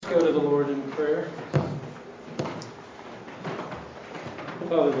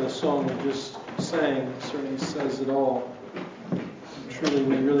Father, the song we just sang certainly says it all. Truly,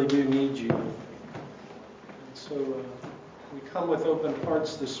 we really do need you. And so we come with open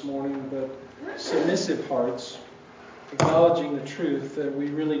hearts this morning, but submissive hearts, acknowledging the truth that we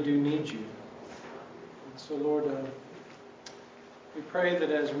really do need you. And so, Lord, we pray that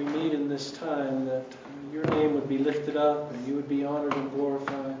as we meet in this time, that your name would be lifted up and you would be honored and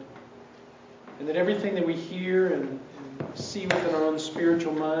glorified. And that everything that we hear and see within our own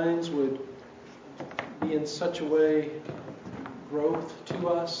spiritual minds would be in such a way growth to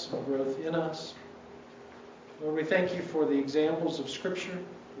us, growth in us. Lord, we thank you for the examples of Scripture,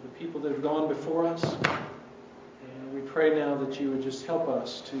 for the people that have gone before us. And we pray now that you would just help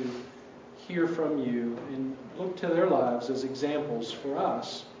us to hear from you and look to their lives as examples for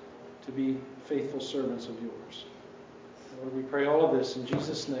us to be faithful servants of yours. Lord, we pray all of this in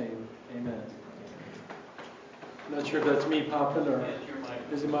Jesus' name. Amen. I'm not sure if that's me popping or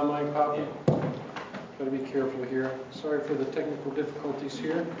is it my mic popping? Got to be careful here. Sorry for the technical difficulties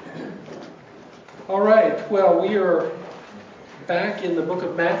here. All right. Well, we are back in the book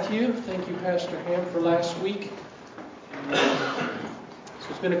of Matthew. Thank you, Pastor Ham, for last week. So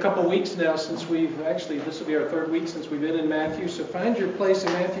it's been a couple weeks now since this will be our third week since we've been in Matthew. So find your place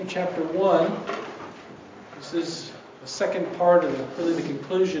in Matthew chapter 1. This is the second part and really the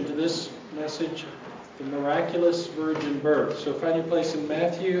conclusion to this message, the miraculous virgin birth. So find your place in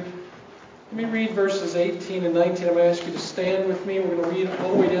Matthew. Let me read verses 18 and 19. I'm going to ask you to stand with me. We're going to read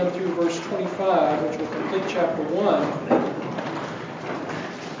all the way down through verse 25, which will complete chapter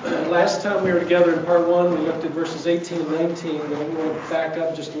 1. Last time we were together in part 1, we looked at verses 18 and 19. But I'm going to back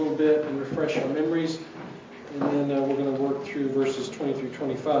up just a little bit and refresh our memories. And then we're going to work through verses 20 through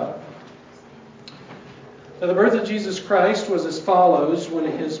 25. Now, the birth of Jesus Christ was as follows. When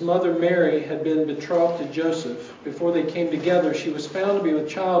his mother Mary had been betrothed to Joseph, before they came together, she was found to be with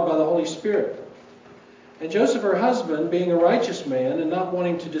child by the Holy Spirit. And Joseph, her husband, being a righteous man and not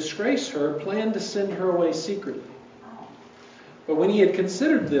wanting to disgrace her, planned to send her away secretly. But when he had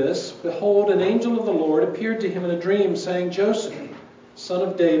considered this, behold, an angel of the Lord appeared to him in a dream, saying, Joseph, son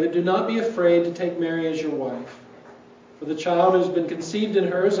of David, do not be afraid to take Mary as your wife. For the child who has been conceived in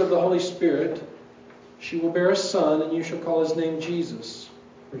her is of the Holy Spirit. She will bear a son, and you shall call his name Jesus,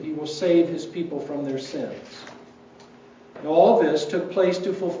 for he will save his people from their sins. Now all this took place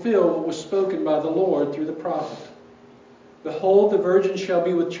to fulfill what was spoken by the Lord through the prophet. Behold, the virgin shall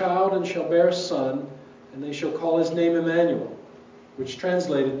be with child and shall bear a son, and they shall call his name Emmanuel, which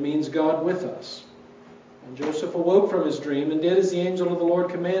translated means God with us. And Joseph awoke from his dream and did as the angel of the Lord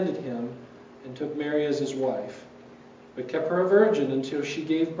commanded him, and took Mary as his wife, but kept her a virgin until she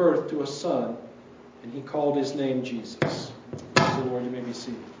gave birth to a son, and he called his name Jesus. Praise the Lord. You may be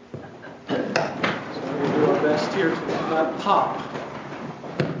seated. So we'll do our best here to not pop.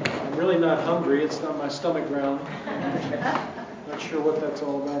 I'm really not hungry. It's not my stomach ground. Not sure what that's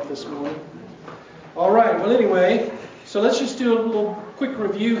all about this morning. All right. Well, anyway, so let's just do a little quick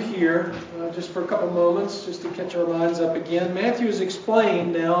review here, just for a couple moments, just to catch our minds up again. Matthew has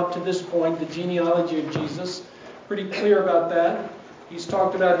explained now up to this point the genealogy of Jesus. Pretty clear about that. He's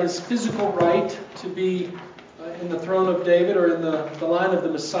talked about his physical right to be in the throne of David, or in the line of the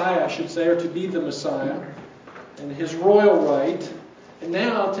Messiah, I should say, or to be the Messiah, and his royal right. And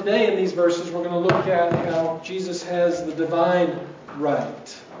now, today in these verses, we're going to look at how Jesus has the divine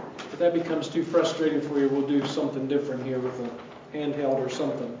right. If that becomes too frustrating for you, we'll do something different here with a handheld or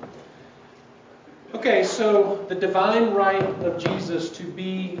something. Okay, so the divine right of Jesus to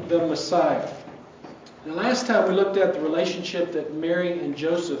be the Messiah. Now, last time we looked at the relationship that Mary and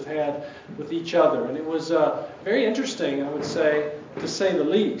Joseph had with each other. And it was very interesting, I would say, to say the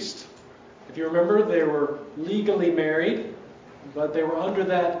least. If you remember, they were legally married, but they were under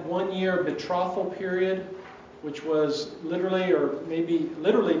that 1-year betrothal period, which was literally, or maybe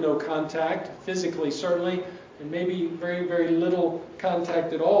literally no contact, physically certainly, and maybe very, very little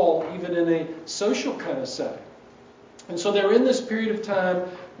contact at all, even in a social kind of setting. And so they were in this period of time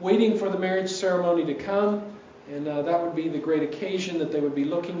waiting for the marriage ceremony to come, and that would be the great occasion that they would be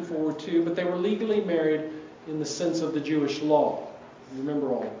looking forward to. But they were legally married in the sense of the Jewish law. You remember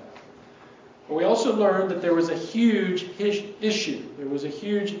all of that. But we also learned that there was a huge issue. There was a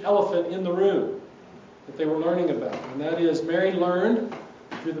huge elephant in the room that they were learning about. And that is, Mary learned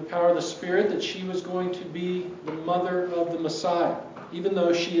through the power of the Spirit that she was going to be the mother of the Messiah, even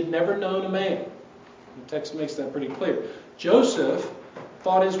though she had never known a man. The text makes that pretty clear. Joseph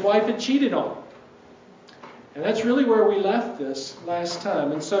thought his wife had cheated on him. And that's really where we left this last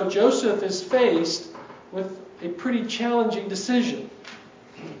time. And so Joseph is faced with a pretty challenging decision.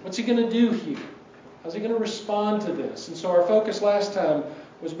 What's he going to do here? How's he going to respond to this? And so our focus last time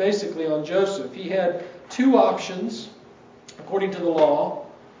was basically on Joseph. He had two options, according to the law.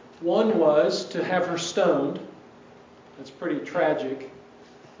 One was to have her stoned. That's pretty tragic.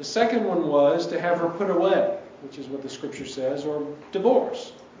 The second one was to have her put away, which is what the Scripture says, or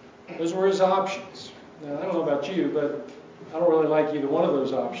divorce. Those were his options. Now, I don't know about you, but I don't really like either one of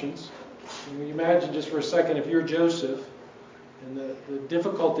those options. Can you imagine just for a second if you're Joseph and the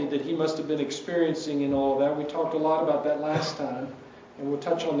difficulty that he must have been experiencing in all of that. We talked a lot about that last time, and we'll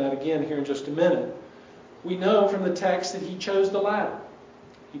touch on that again here in just a minute. We know from the text that he chose the latter.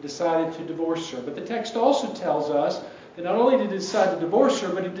 He decided to divorce her. But the text also tells us that not only did he decide to divorce her,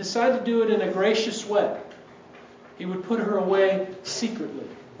 but he decided to do it in a gracious way. He would put her away secretly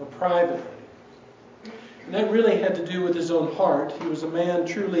or privately. And that really had to do with his own heart. He was a man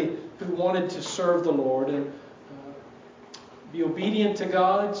truly who wanted to serve the Lord and be obedient to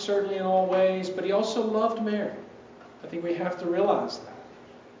God, certainly in all ways, but he also loved Mary. I think we have to realize that.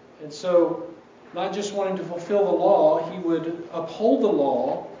 And so, not just wanting to fulfill the law, he would uphold the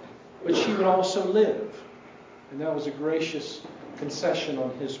law, but she would also live. And that was a gracious concession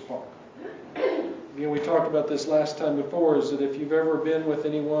on his part. Again, we talked about this last time before, is that if you've ever been with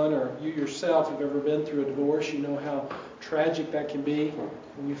anyone, or you yourself have ever been through a divorce, you know how tragic that can be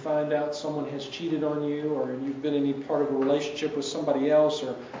when you find out someone has cheated on you, or you've been in any part of a relationship with somebody else,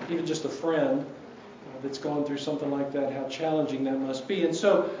 or even just a friend that's gone through something like that, how challenging that must be. And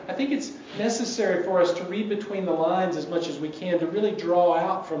so I think it's necessary for us to read between the lines as much as we can to really draw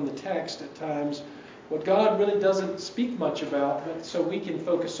out from the text at times what God really doesn't speak much about, but so we can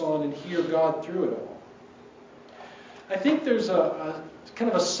focus on and hear God through it all. I think there's a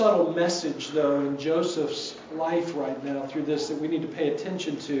kind of a subtle message, though, in Joseph's life right now through this that we need to pay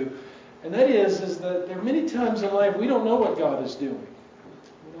attention to. And that is that there are many times in life we don't know what God is doing.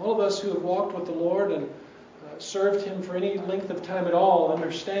 All of us who have walked with the Lord and served Him for any length of time at all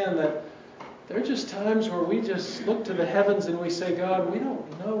understand that there are just times where we just look to the heavens and we say, God, we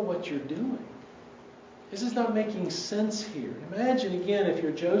don't know what you're doing. This is not making sense here. Imagine again, if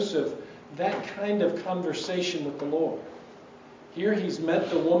you're Joseph, that kind of conversation with the Lord. Here he's met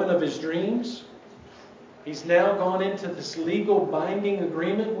the woman of his dreams. He's now gone into this legal binding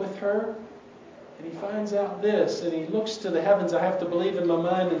agreement with her. And he finds out this, and he looks to the heavens, I have to believe in my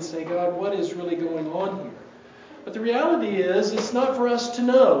mind, and say, God, what is really going on here? But the reality is, it's not for us to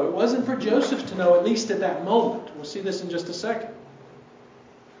know. It wasn't for Joseph to know, at least at that moment. We'll see this in just a second.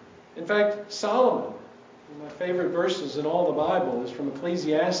 In fact, Solomon, one of my favorite verses in all the Bible, is from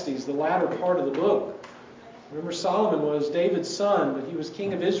Ecclesiastes, the latter part of the book. Remember, Solomon was David's son, but he was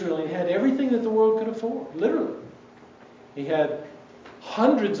king of Israel, and he had everything that the world could afford, literally. He had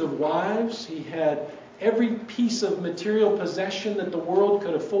hundreds of wives. He had every piece of material possession that the world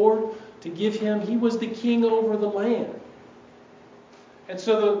could afford to give him. He was the king over the land. And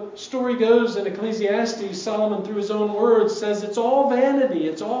so the story goes in Ecclesiastes, Solomon, through his own words, says it's all vanity.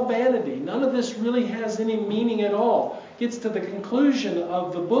 It's all vanity. None of this really has any meaning at all. Gets to the conclusion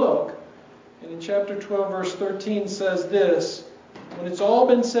of the book, and in chapter 12, verse 13 says this, when it's all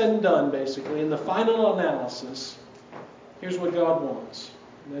been said and done, basically, in the final analysis, here's what God wants,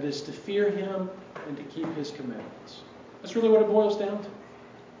 and that is to fear Him and to keep His commandments. That's really what it boils down to.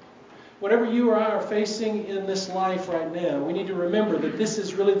 Whatever you or I are facing in this life right now, we need to remember that this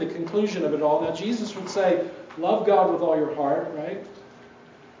is really the conclusion of it all. Now, Jesus would say, love God with all your heart, right?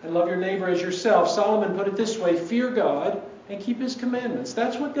 And love your neighbor as yourself. Solomon put it this way, fear God and keep His commandments.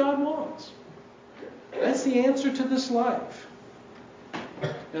 That's what God wants. That's the answer to this life.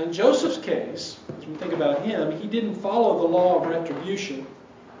 Now, in Joseph's case, as we think about him, he didn't follow the law of retribution.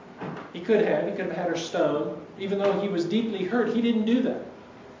 He could have had her stoned. Even though he was deeply hurt, he didn't do that.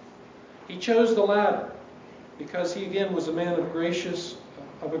 He chose the latter because he, again, was a man of a gracious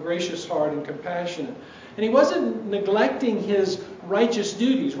heart and compassionate. And he wasn't neglecting his righteous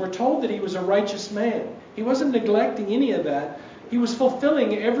duties. We're told that he was a righteous man. He wasn't neglecting any of that. He was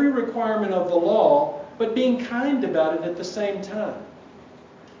fulfilling every requirement of the law, but being kind about it at the same time.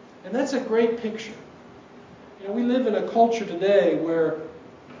 And that's a great picture. You know, we live in a culture today where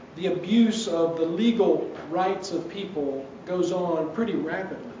the abuse of the legal rights of people goes on pretty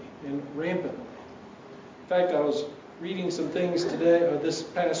rapidly and rampantly. In fact, I was reading some things today, or this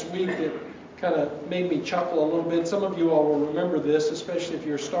past week, that kind of made me chuckle a little bit. Some of you all will remember this, especially if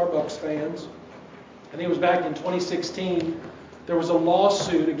you're Starbucks fans. I think it was back in 2016. There was a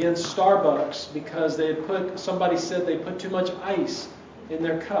lawsuit against Starbucks because somebody said they put too much ice in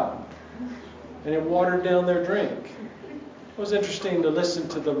their cup and it watered down their drink. It was interesting to listen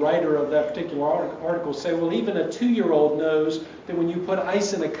to the writer of that particular article say, well, even a 2-year-old knows that when you put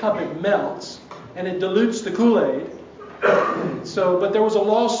ice in a cup, it melts. and it dilutes the Kool-Aid. But there was a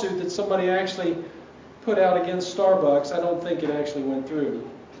lawsuit that somebody actually put out against Starbucks. I don't think it actually went through.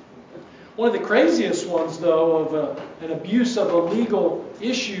 One of the craziest ones, though, of an abuse of a legal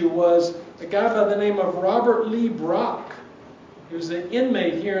issue was a guy by the name of Robert Lee Brock. He was an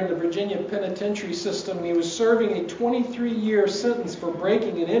inmate here in the Virginia penitentiary system, and he was serving a 23-year sentence for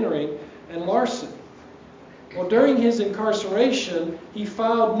breaking and entering and larceny. Well, during his incarceration, he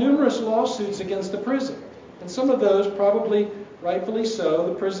filed numerous lawsuits against the prison. And some of those, probably rightfully so,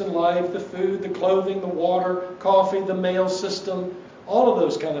 the prison life, the food, the clothing, the water, coffee, the mail system, all of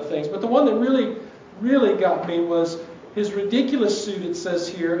those kind of things. But the one that really got me was his ridiculous suit, it says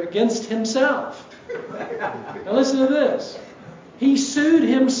here, against himself. Now listen to this. He sued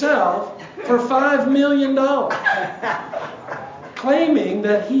himself for $5 million, claiming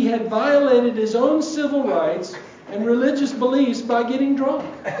that he had violated his own civil rights and religious beliefs by getting drunk.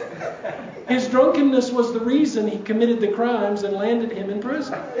 His drunkenness was the reason he committed the crimes and landed him in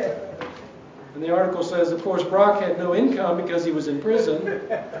prison. And the article says, of course, Brock had no income because he was in prison,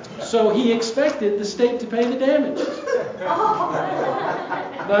 so he expected the state to pay the damages.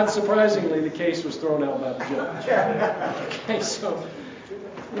 Not surprisingly, the case was thrown out by the judge. Okay, so,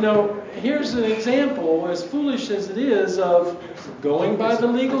 here's an example, as foolish as it is, of going by the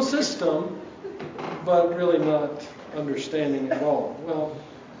legal system, but really not understanding it all. Well,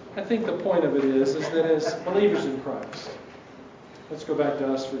 I think the point of it is that as believers in Christ, let's go back to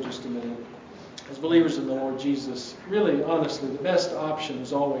us for just a minute. As believers in the Lord Jesus, really, honestly, the best option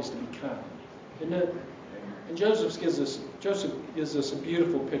is always to be kind, isn't it? And Joseph gives us a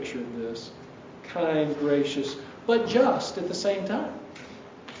beautiful picture of this. Kind, gracious, but just at the same time.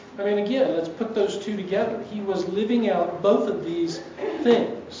 I mean, again, let's put those two together. He was living out both of these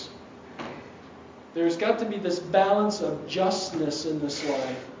things. There's got to be this balance of justness in this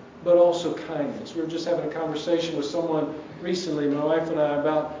life, but also kindness. We were just having a conversation with someone recently, my wife and I,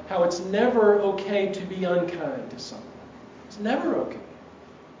 about how it's never okay to be unkind to someone. It's never okay.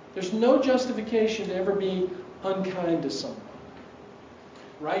 There's no justification to ever be unkind to someone.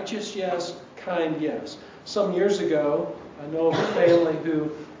 Righteous, yes. Kind, yes. Some years ago, I know of a family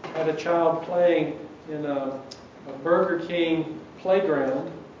who had a child playing in a Burger King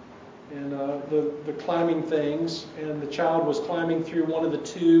playground, and the climbing things, and the child was climbing through one of the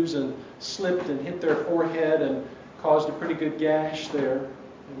tubes and slipped and hit their forehead and caused a pretty good gash there.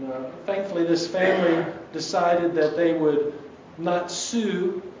 And thankfully, this family decided that they would not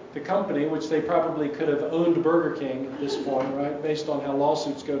sue the company, which they probably could have owned Burger King at this point, right, based on how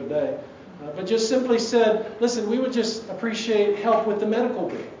lawsuits go today. But just simply said, listen, we would just appreciate help with the medical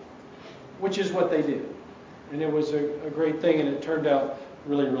bill, which is what they did. And it was a great thing, and it turned out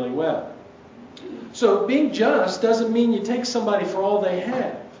really, really well. So being just doesn't mean you take somebody for all they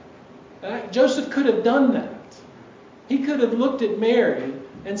have. Joseph could have done that. He could have looked at Mary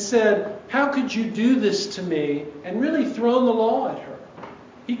and said, how could you do this to me? And really thrown the law at her.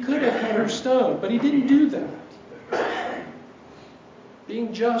 He could have had her stoned, but he didn't do that.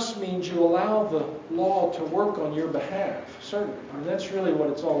 Being just means you allow the law to work on your behalf, certainly. I mean, that's really what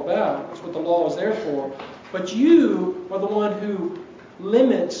it's all about. That's what the law is there for. But you are the one who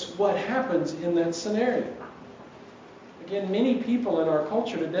limits what happens in that scenario. Again, many people in our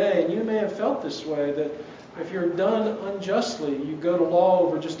culture today, and you may have felt this way, that if you're done unjustly, you go to law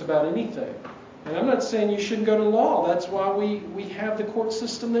over just about anything. And I'm not saying you shouldn't go to law. That's why we have the court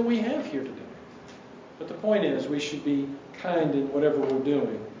system that we have here today. But the point is, we should be kind in whatever we're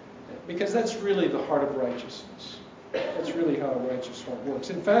doing, because that's really the heart of righteousness. That's really how a righteous heart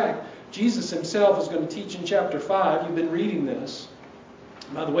works. In fact, Jesus himself is going to teach in chapter 5. You've been reading this.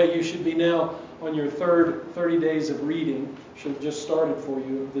 By the way, you should be now on your third 30 days of reading. Should have just started for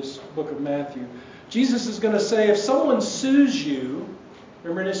you this book of Matthew. Jesus is going to say, if someone sues you,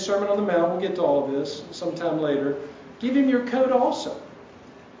 remember in his Sermon on the Mount, we'll get to all of this sometime later, give him your coat also.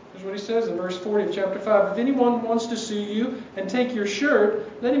 Here's what he says in verse 40 of chapter 5. If anyone wants to sue you and take your shirt,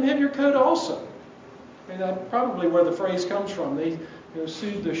 let him have your coat also. I mean, that's probably where the phrase comes from. They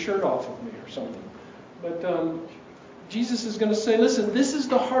sued the shirt off of me or something. But Jesus is going to say, listen, this is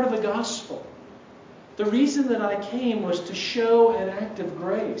the heart of the gospel. The reason that I came was to show an act of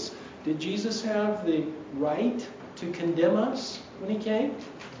grace. Did Jesus have the right to condemn us when he came?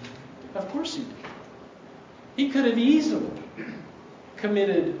 Of course he did. He could have easily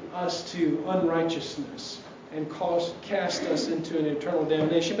committed us to unrighteousness and cast us into an eternal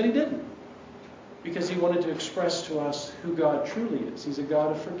damnation, but he didn't. Because he wanted to express to us who God truly is. He's a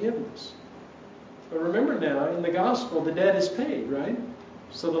God of forgiveness. But remember now, in the gospel, the debt is paid, right?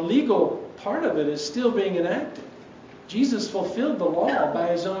 So the legal part of it is still being enacted. Jesus fulfilled the law by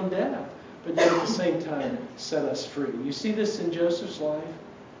his own death. but yet at the same time set us free. You see this in Joseph's life?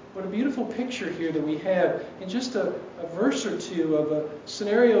 What a beautiful picture here that we have in just a verse or two of a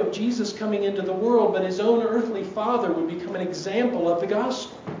scenario of Jesus coming into the world, but his own earthly father would become an example of the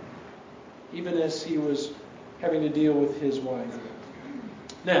gospel, even as he was having to deal with his wife.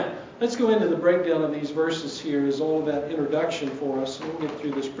 Now, let's go into the breakdown of these verses here as all of that introduction for us, and we'll get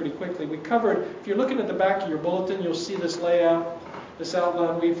through this pretty quickly. We covered, if you're looking at the back of your bulletin, you'll see this layout, this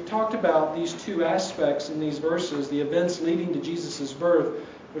outline. We've talked about these two aspects in these verses, the events leading to Jesus' birth,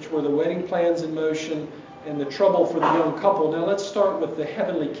 which were the wedding plans in motion and the trouble for the young couple. Now let's start with the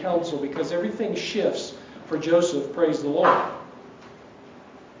heavenly counsel, because everything shifts for Joseph, praise the Lord.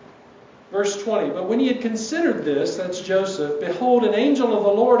 Verse 20, but when he had considered this, that's Joseph, behold, an angel of the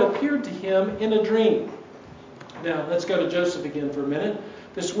Lord appeared to him in a dream. Now, let's go to Joseph again for a minute.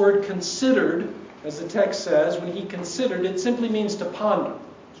 This word considered, as the text says, when he considered, it simply means to ponder.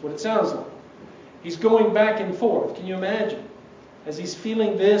 That's what it sounds like. He's going back and forth. Can you imagine? As he's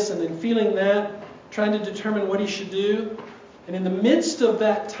feeling this and then feeling that, trying to determine what he should do. And in the midst of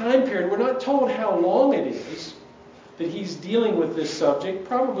that time period, we're not told how long it is that he's dealing with this subject,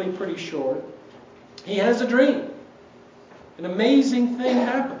 probably pretty short. He has a dream. An amazing thing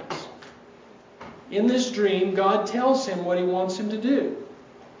happens. In this dream, God tells him what he wants him to do.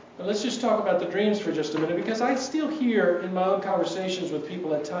 Now let's just talk about the dreams for just a minute, because I still hear in my own conversations with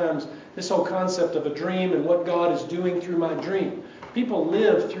people at times this whole concept of a dream and what God is doing through my dream. People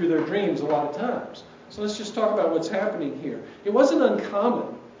live through their dreams a lot of times. So let's just talk about what's happening here. It wasn't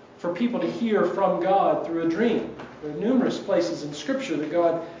uncommon for people to hear from God through a dream. There are numerous places in Scripture that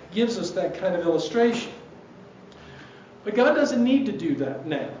God gives us that kind of illustration. But God doesn't need to do that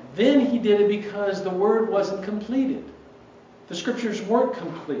now. Then he did it because the Word wasn't completed. The Scriptures weren't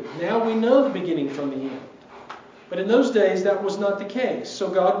complete. Now we know the beginning from the end. But in those days, that was not the case. So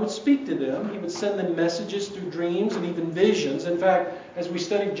God would speak to them. He would send them messages through dreams and even visions. In fact, as we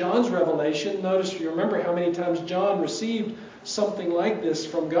studied John's revelation, notice, you remember how many times John received something like this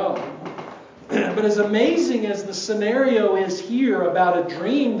from God. But as amazing as the scenario is here about a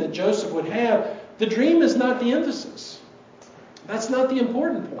dream that Joseph would have, the dream is not the emphasis. That's not the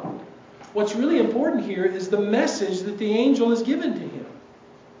important point. What's really important here is the message that the angel has given to him.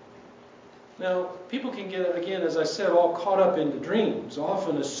 Now, people can get, again, as I said, all caught up into dreams,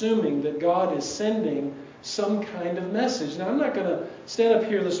 often assuming that God is sending some kind of message. Now, I'm not going to stand up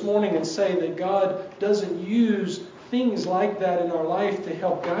here this morning and say that God doesn't use things like that in our life to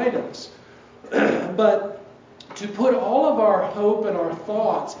help guide us. But to put all of our hope and our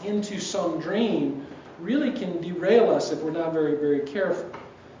thoughts into some dream really can derail us if we're not very, very careful.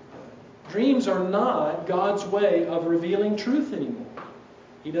 Dreams are not God's way of revealing truth anymore.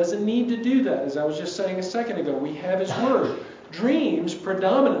 He doesn't need to do that. As I was just saying a second ago, we have His Word. Dreams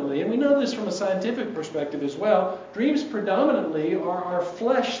predominantly, and we know this from a scientific perspective as well, dreams predominantly are our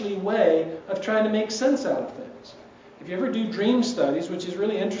fleshly way of trying to make sense out of things. If you ever do dream studies, which is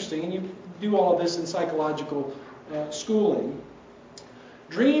really interesting, and you do all of this in psychological schooling,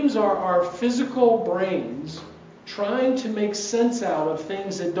 dreams are our physical brains trying to make sense out of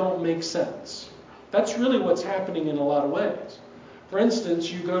things that don't make sense. That's really what's happening in a lot of ways. For instance,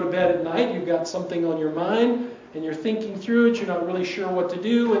 you go to bed at night, you've got something on your mind, and you're thinking through it, you're not really sure what to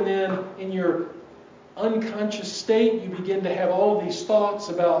do, and then in your unconscious state, you begin to have all of these thoughts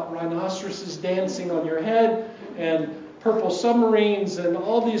about rhinoceroses dancing on your head, and purple submarines, and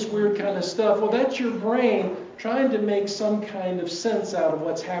all these weird kind of stuff. Well, that's your brain trying to make some kind of sense out of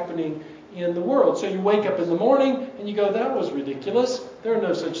what's happening in the world. So you wake up in the morning and you go, that was ridiculous. There are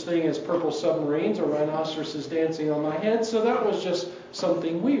no such thing as purple submarines or rhinoceroses dancing on my head, so that was just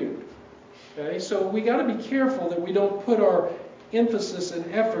something weird. Okay, so we got to be careful that we don't put our emphasis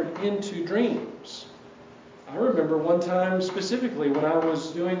and effort into dreams. I remember one time specifically when I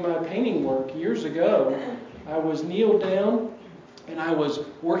was doing my painting work years ago, I was kneeled down and I was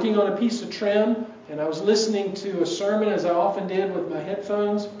working on a piece of trim, and I was listening to a sermon, as I often did with my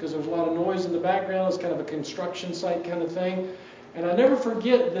headphones, because there was a lot of noise in the background. It's kind of a construction site kind of thing. And I never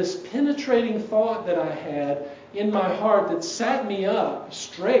forget this penetrating thought that I had in my heart that sat me up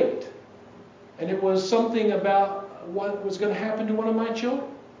straight. And it was something about what was going to happen to one of my children.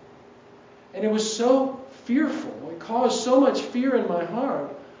 And it was so fearful. It caused so much fear in my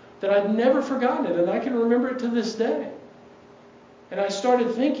heart that I'd never forgotten it. And I can remember it to this day. And I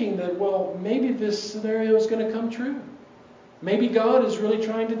started thinking that, well, maybe this scenario is going to come true. Maybe God is really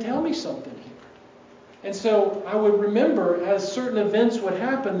trying to tell me something here. And so I would remember as certain events would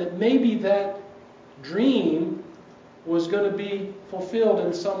happen that maybe that dream was going to be fulfilled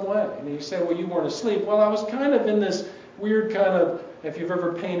in some way. And you say, well, you weren't asleep. Well, I was kind of in this weird kind of If you've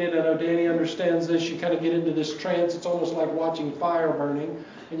ever painted, I know Danny understands this, you kind of get into this trance. It's almost like watching fire burning.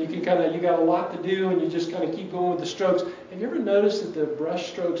 And you got a lot to do, and you just kind of keep going with the strokes. Have you ever noticed that the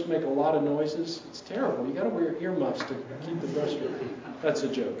brush strokes make a lot of noises? It's terrible. You got to wear earmuffs to keep the brush stroke. That's a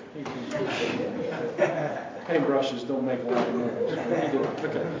joke. Paintbrushes don't make a lot of noise. But you do.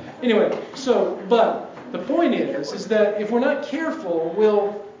 Okay. Anyway, but the point is that if we're not careful,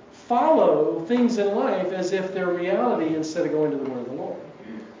 we'll follow things in life as if they're reality instead of going to the Word of the Lord.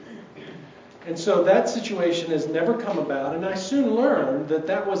 And so that situation has never come about, and I soon learned that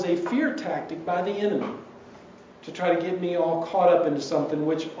that was a fear tactic by the enemy to try to get me all caught up into something,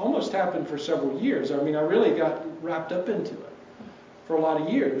 which almost happened for several years. I mean, I really got wrapped up into it for a lot of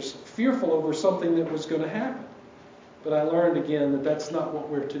years, fearful over something that was going to happen. But I learned again that that's not what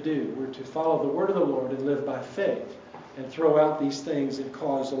we're to do. We're to follow the Word of the Lord and live by faith and throw out these things that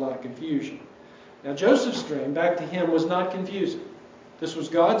cause a lot of confusion. Now, Joseph's dream, back to him, was not confusing. This was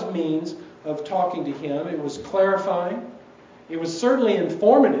God's means of talking to him. It was clarifying. It was certainly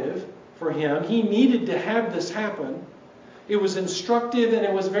informative for him. He needed to have this happen. It was instructive, and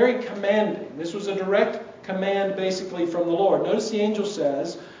it was very commanding. This was a direct command basically from the Lord. Notice the angel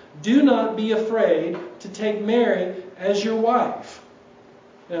says, "Do not be afraid to take Mary as your wife."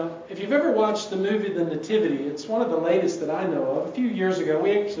 Now, if you've ever watched the movie The Nativity, it's one of the latest that I know of. A few years ago,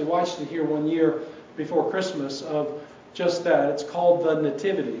 we actually watched it here one year before Christmas of just that. It's called The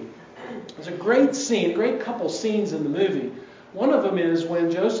Nativity. There's a great scene, a great couple scenes in the movie. One of them is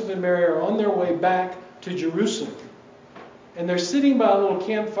when Joseph and Mary are on their way back to Jerusalem. And they're sitting by a little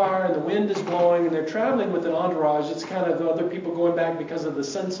campfire, and the wind is blowing, and they're traveling with an entourage. It's kind of other people going back because of the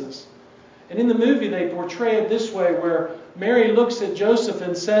census. And in the movie, they portray it this way, where Mary looks at Joseph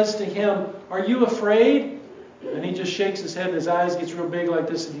and says to him, "Are you afraid?" And he just shakes his head, and his eyes gets real big like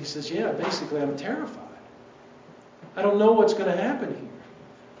this, and he says, "Yeah, basically, I'm terrified. I don't know what's going to happen here."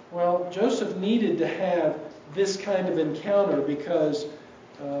 Well, Joseph needed to have this kind of encounter because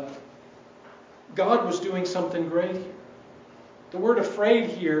God was doing something great here. The word afraid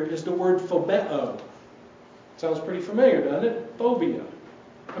here is the word phobeo. Sounds pretty familiar, doesn't it? Phobia.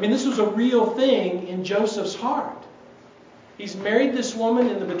 I mean, this was a real thing in Joseph's heart. He's married this woman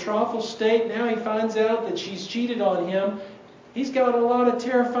in the betrothal state. Now he finds out that she's cheated on him. He's got a lot of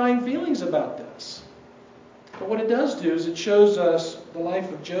terrifying feelings about this. But what it does do is it shows us the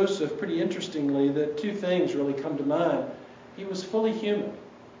life of Joseph pretty interestingly, that two things really come to mind. He was fully human.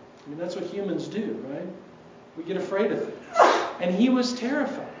 I mean, that's what humans do, right? We get afraid of things. And he was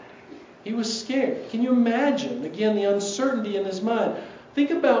terrified. He was scared. Can you imagine, again, the uncertainty in his mind? Think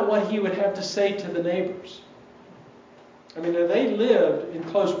about what he would have to say to the neighbors. I mean, they lived in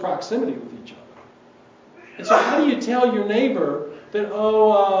close proximity with each other. And so how do you tell your neighbor that,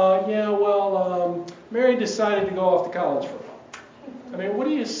 Mary decided to go off to college for a while? I mean, what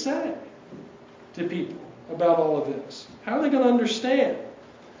do you say to people about all of this? How are they going to understand?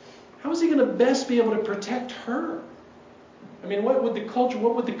 How is he going to best be able to protect her? I mean, what would the culture,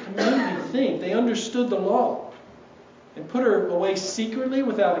 what would the community think? They understood the law. And put her away secretly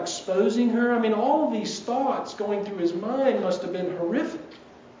without exposing her. I mean, all of these thoughts going through his mind must have been horrific.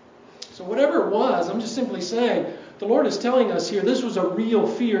 So whatever it was, I'm just simply saying, the Lord is telling us here, this was a real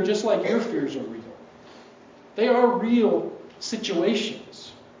fear, just like your fears are real. They are real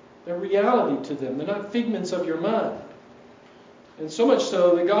situations. They're reality to them. They're not figments of your mind. And so much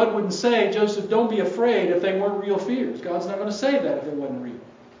so that God wouldn't say, "Joseph, don't be afraid," if they weren't real fears. God's not going to say that if it wasn't real.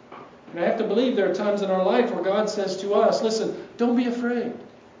 And I have to believe there are times in our life where God says to us, "Listen, don't be afraid.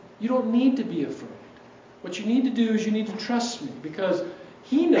 You don't need to be afraid. What you need to do is you need to trust me," because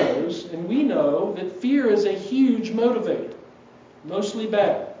He knows and we know that fear is a huge motivator, mostly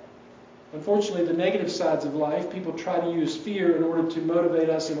bad. Unfortunately, the negative sides of life, people try to use fear in order to motivate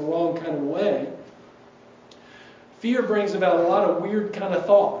us in a wrong kind of way. Fear brings about a lot of weird kind of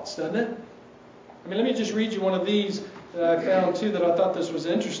thoughts, doesn't it? I mean, let me just read you one of these that I found too that I thought this was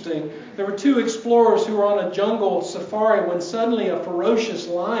interesting. There were two explorers who were on a jungle safari when suddenly a ferocious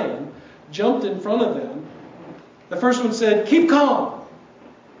lion jumped in front of them. The first one said, "Keep calm.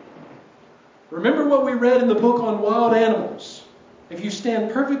 Remember what we read in the book on wild animals. If you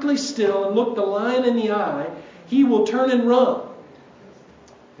stand perfectly still and look the lion in the eye, he will turn and run."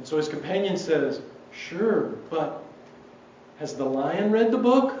 And so his companion says, "Sure, but has the lion read the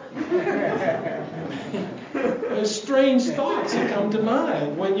book?" There's strange thoughts that come to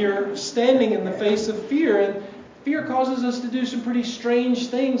mind when you're standing in the face of fear. And fear causes us to do some pretty strange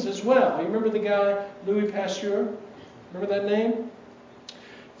things as well. You remember the guy, Louis Pasteur? Remember that name?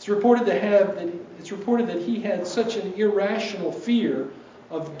 It's reported that he had such an irrational fear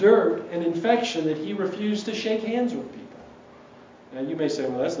of dirt and infection that he refused to shake hands with people. Now you may say,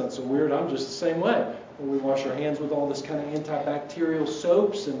 well, that's not so weird. I'm just the same way. Well, we wash our hands with all this kind of antibacterial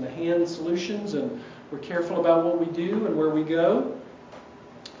soaps and the hand solutions, and we're careful about what we do and where we go.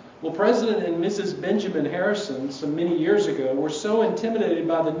 Well, President and Mrs. Benjamin Harrison, some many years ago, were so intimidated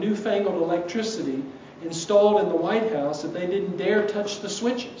by the newfangled electricity installed in the White House that they didn't dare touch the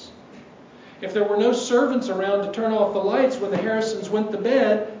switches. If there were no servants around to turn off the lights when the Harrisons went to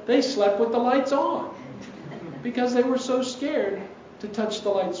bed, they slept with the lights on because they were so scared to touch the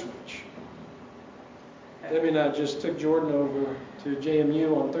light switch. Debbie and I just took Jordan over to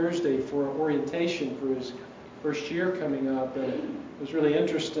JMU on Thursday for orientation for his first year coming up, and it was really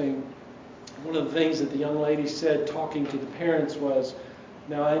interesting. One of the things that the young lady said talking to the parents was,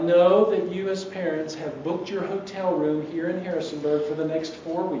 now I know that you as parents have booked your hotel room here in Harrisonburg for the next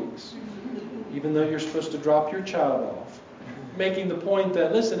 4 weeks, even though you're supposed to drop your child off. Making the point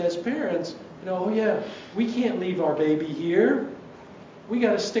that, listen, as parents, oh yeah, we can't leave our baby here. We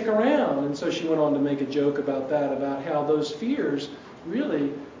got to stick around. And so she went on to make a joke about that, about how those fears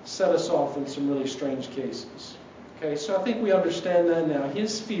really set us off in some really strange cases. Okay, so I think we understand that now.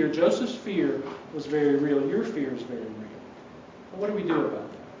 His fear, Joseph's fear, was very real. Your fear is very real. But what do we do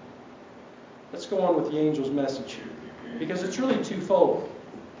about that? Let's go on with the angel's message here, because it's really twofold.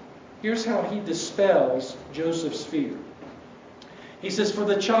 Here's how he dispels Joseph's fear. He says, for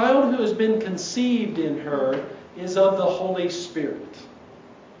the child who has been conceived in her is of the Holy Spirit.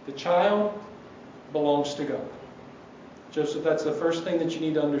 The child belongs to God. Joseph, that's the first thing that you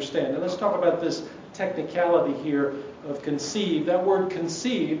need to understand. Now let's talk about this technicality here of conceive. That word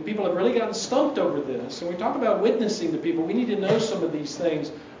conceive, people have really gotten stumped over this. And we talk about witnessing to people. We need to know some of these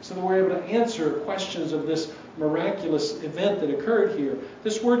things so that we're able to answer questions of this miraculous event that occurred here.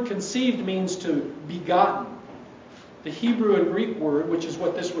 This word conceived means to begotten. The Hebrew and Greek word, which is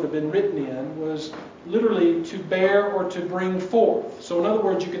what this would have been written in, was literally to bear or to bring forth. So in other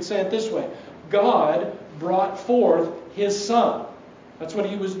words, you could say it this way. God brought forth His Son. That's what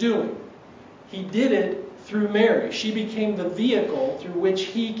He was doing. He did it through Mary. She became the vehicle through which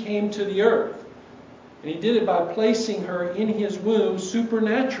He came to the earth. And He did it by placing her in His womb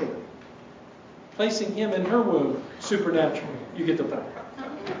supernaturally. Placing Him in her womb supernaturally. You get the point.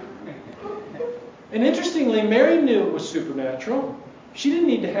 And interestingly, Mary knew it was supernatural. She didn't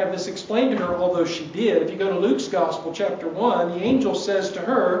need to have this explained to her, although she did. If you go to Luke's Gospel, chapter 1, the angel says to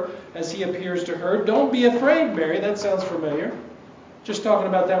her, as he appears to her, don't be afraid, Mary. That sounds familiar. Just talking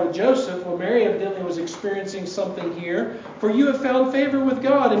about that with Joseph. Well, Mary evidently was experiencing something here. For you have found favor with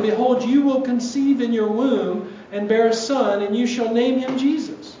God, and behold, you will conceive in your womb and bear a son, and you shall name him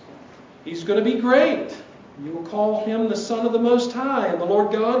Jesus. He's going to be great. You will call him the Son of the Most High, and the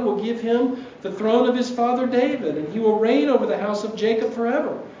Lord God will give him the throne of his father David, and he will reign over the house of Jacob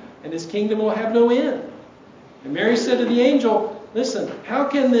forever, and his kingdom will have no end. And Mary said to the angel, listen, how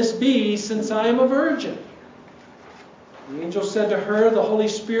can this be since I am a virgin? The angel said to her, the Holy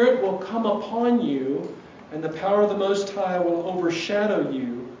Spirit will come upon you, and the power of the Most High will overshadow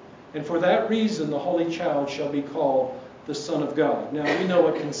you, and for that reason the Holy Child shall be called the Son of God. Now we know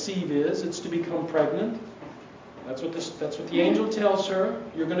what conceive is. It's to become pregnant. That's what the angel tells her.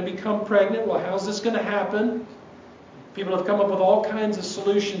 You're going to become pregnant. Well, how's this going to happen? People have come up with all kinds of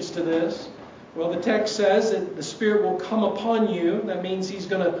solutions to this. Well, the text says that the Spirit will come upon you. That means He's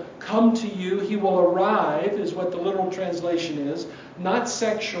going to come to you. He will arrive, is what the literal translation is. Not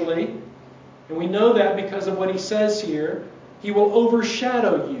sexually. And we know that because of what He says here. He will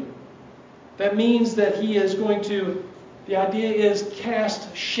overshadow you. That means that He is going to, the idea is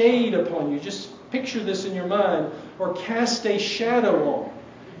cast shade upon you. Just picture this in your mind, or cast a shadow on.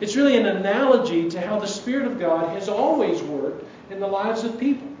 It's really an analogy to how the Spirit of God has always worked in the lives of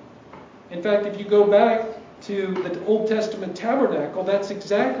people. In fact, if you go back to the Old Testament tabernacle, that's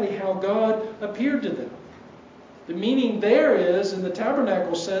exactly how God appeared to them. The meaning there is, in the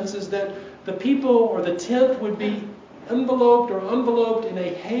tabernacle sense, is that the people or the tent would be enveloped in a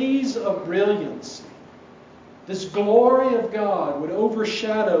haze of brilliance. This glory of God would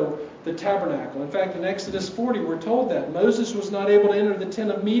overshadow the tabernacle. In fact, in Exodus 40, we're told that Moses was not able to enter the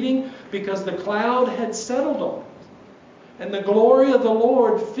tent of meeting because the cloud had settled on it. And the glory of the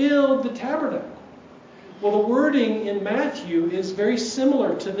Lord filled the tabernacle. Well, the wording in Matthew is very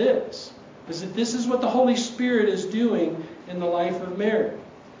similar to this. Is that this is what the Holy Spirit is doing in the life of Mary.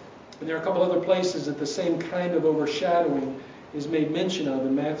 And there are a couple other places that the same kind of overshadowing is made mention of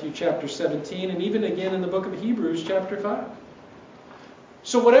in Matthew chapter 17 and even again in the book of Hebrews chapter 5.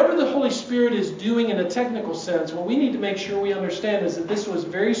 So whatever the Holy Spirit is doing in a technical sense, what we need to make sure we understand is that this was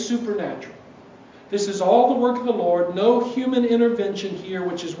very supernatural. This is all the work of the Lord, no human intervention here,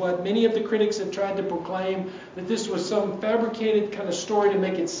 which is what many of the critics have tried to proclaim, that this was some fabricated kind of story to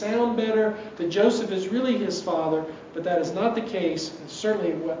make it sound better, that Joseph is really his father, but that is not the case. It's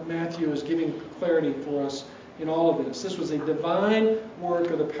certainly what Matthew is giving clarity for us in all of this. This was a divine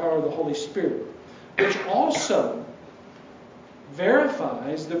work of the power of the Holy Spirit, which also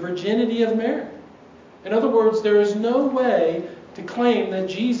verifies the virginity of Mary. In other words, there is no way to claim that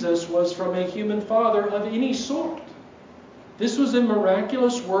Jesus was from a human father of any sort. This was a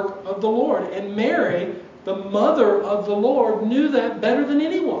miraculous work of the Lord. And Mary, the mother of the Lord, knew that better than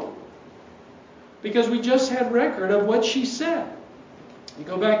anyone, because we just had record of what she said. You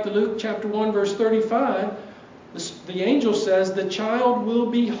go back to Luke chapter 1, verse 35, the angel says, "The child will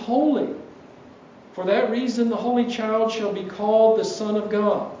be holy. For that reason the holy child shall be called the Son of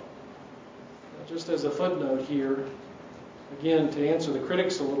God." Now, just as a footnote here, again, to answer the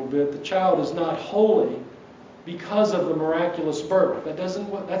critics a little bit, the child is not holy because of the miraculous birth.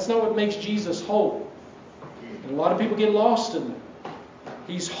 That's not what makes Jesus holy. And a lot of people get lost in that.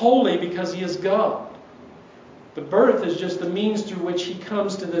 He's holy because he is God. The birth is just the means through which he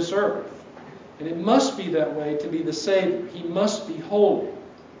comes to this earth. And it must be that way to be the Savior. He must be holy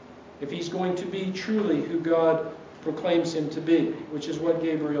if he's going to be truly who God proclaims him to be, which is what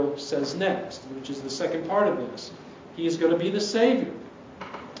Gabriel says next, which is the second part of this. He is going to be the Savior.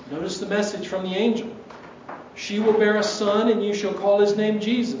 Notice the message from the angel. "She will bear a son, and you shall call his name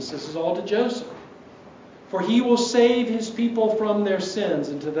Jesus." This is all to Joseph. "For he will save his people from their sins."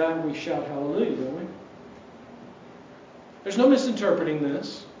 And to that we shout hallelujah, don't we? There's no misinterpreting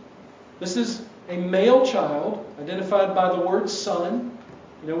this. This is a male child identified by the word son.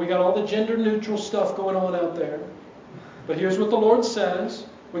 You know, we got all the gender neutral stuff going on out there. But here's what the Lord says.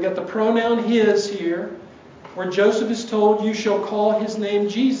 We got the pronoun his here, where Joseph is told, "You shall call his name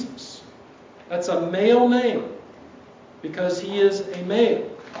Jesus." That's a male name because he is a male,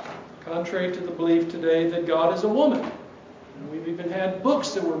 contrary to the belief today that God is a woman. And we've even had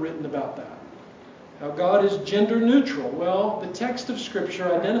books that were written about that, how God is gender neutral. Well, the text of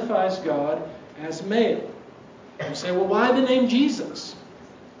Scripture identifies God as male. You say, well, why the name Jesus?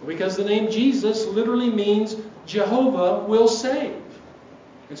 Well, because the name Jesus literally means Jehovah will save.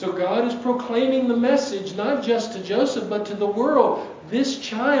 And so God is proclaiming the message not just to Joseph, but to the world. This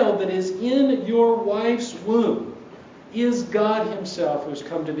child that is in your wife's womb is God himself who has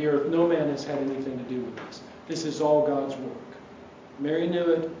come to the earth. No man has had anything to do with this. This is all God's work. Mary knew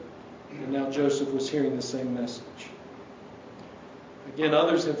it, and now Joseph was hearing the same message. Again,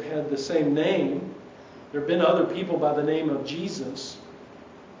 others have had the same name. There have been other people by the name of Jesus.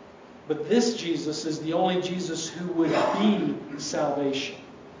 But this Jesus is the only Jesus who would be salvation.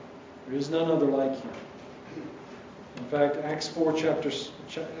 There is none other like him. In fact, Acts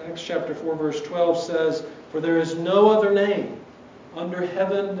chapter 4, verse 12 says, "For there is no other name under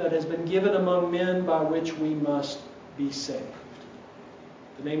heaven that has been given among men by which we must be saved."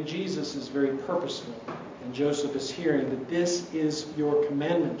 The name Jesus is very purposeful. And Joseph is hearing that this is your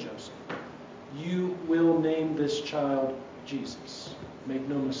commandment, Joseph. You will name this child Jesus. Make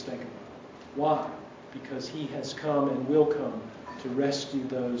no mistake about it. Why? Because he has come and will come to rescue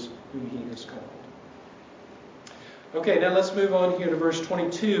those whom he has called. Okay, now let's move on here to verse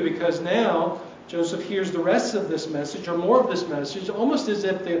 22, because now Joseph hears the rest of this message, or more of this message, almost as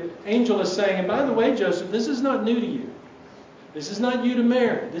if the angel is saying, and by the way, Joseph, this is not new to you. This is not you to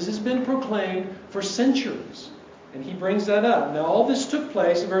Mary. This has been proclaimed for centuries. And he brings that up. Now all this took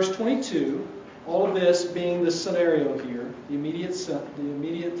place in verse 22, all of this being the scenario here, the immediate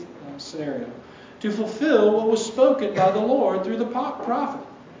scenario, to fulfill what was spoken by the Lord through the prophet.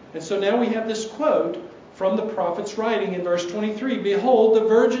 And so now we have this quote from the prophet's writing in verse 23. "Behold, the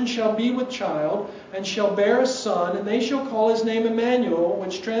virgin shall be with child, and shall bear a son, and they shall call his name Emmanuel,"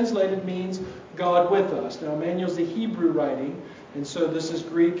 which translated means God with us. Now Emmanuel is the Hebrew writing, and so this is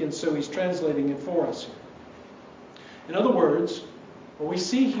Greek, and so he's translating it for us here. In other words, what we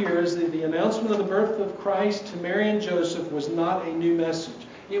see here is that the announcement of the birth of Christ to Mary and Joseph was not a new message.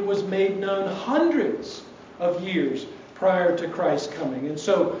 It was made known hundreds of years prior to Christ's coming. And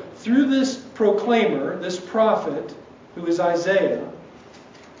so through this proclaimer, this prophet, who is Isaiah,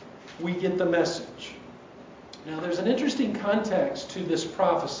 we get the message. Now there's an interesting context to this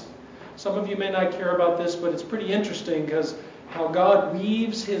prophecy. Some of you may not care about this, but it's pretty interesting because how God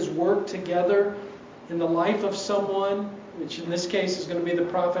weaves his work together in the life of someone, which in this case is going to be the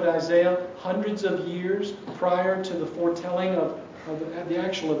prophet Isaiah, hundreds of years prior to the foretelling of the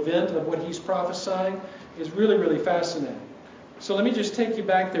actual event of what he's prophesying, is really, really fascinating. So let me just take you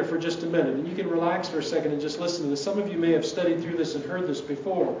back there for just a minute, and you can relax for a second and just listen to this. Some of you may have studied through this and heard this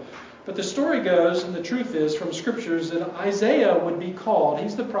before. But the story goes, and the truth is from Scriptures, that Isaiah would be called,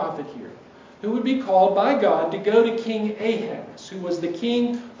 he's the prophet here, who would be called by God to go to King Ahaz, who was the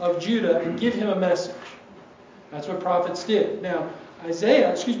king of Judah, and give him a message. That's what prophets did. Now,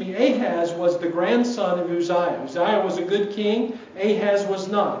 Ahaz was the grandson of Uzziah. Uzziah was a good king. Ahaz was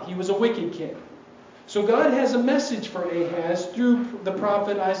not. He was a wicked king. So God has a message for Ahaz through the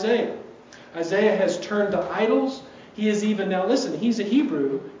prophet Isaiah. Isaiah has turned to idols. He is even, now listen, he's a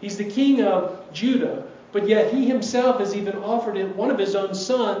Hebrew. He's the king of Judah. But yet he himself has even offered one of his own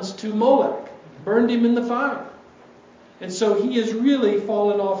sons to Molech. Burned him in the fire. And so he has really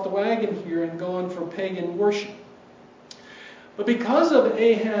fallen off the wagon here and gone for pagan worship. But because of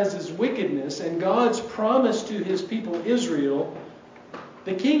Ahaz's wickedness and God's promise to his people Israel,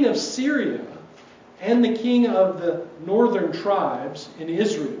 the king of Syria and the king of the northern tribes in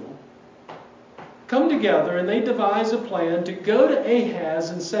Israel come together and they devise a plan to go to Ahaz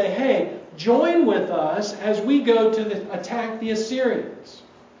and say, hey, join with us as we go to attack the Assyrians.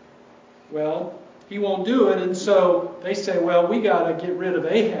 Well, he won't do it, and so they say, well, we got to get rid of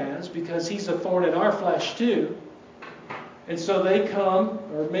Ahaz because he's a thorn in our flesh too. And so they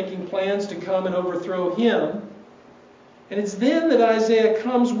are making plans to come and overthrow him. And it's then that Isaiah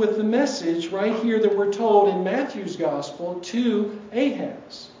comes with the message right here that we're told in Matthew's Gospel to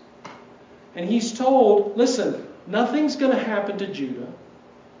Ahaz. And he's told, listen, nothing's going to happen to Judah.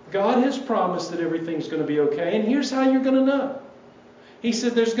 God has promised that everything's going to be okay, and here's how you're going to know. He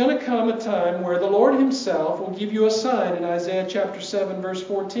said there's going to come a time where the Lord himself will give you a sign in Isaiah chapter 7, verse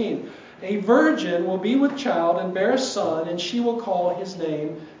 14. A virgin will be with child and bear a son, and she will call his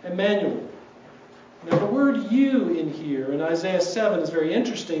name Emmanuel. Now the word you in here in Isaiah 7 is very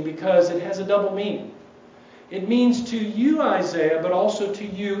interesting because it has a double meaning. It means to you, Isaiah, but also to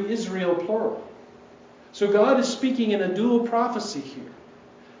you, Israel, plural. So God is speaking in a dual prophecy here.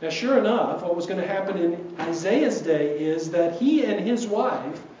 Now sure enough, what was going to happen in Isaiah's day is that he and his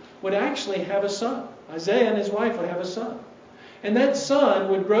wife would actually have a son. Isaiah and his wife would have a son. And that son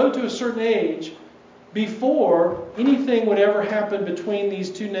would grow to a certain age before anything would ever happen between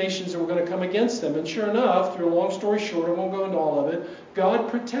these two nations that were going to come against them. And sure enough, through a long story short, I won't go into all of it, God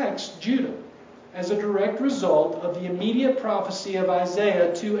protects Judah as a direct result of the immediate prophecy of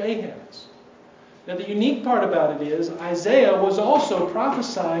Isaiah to Ahaz. Now the unique part about it is Isaiah was also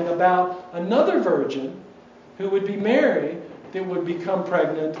prophesying about another virgin who would be Mary that would become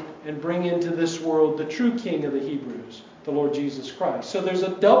pregnant and bring into this world the true king of the Hebrews, the Lord Jesus Christ. So there's a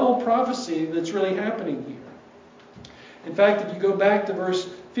double prophecy that's really happening here. In fact, if you go back to verse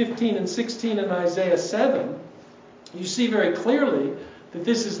 15 and 16 in Isaiah 7, you see very clearly that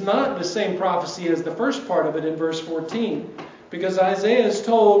this is not the same prophecy as the first part of it in verse 14, because Isaiah is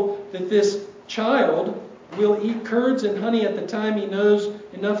told that this child will eat curds and honey at the time he knows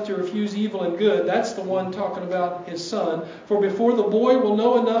enough to refuse evil and good. That's the one talking about his son. For before the boy will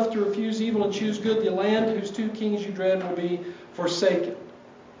know enough to refuse evil and choose good, the land whose two kings you dread will be forsaken.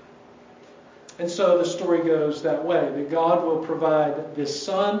 And so the story goes that way, that God will provide this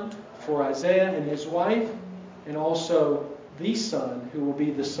son for Isaiah and his wife, and also the son who will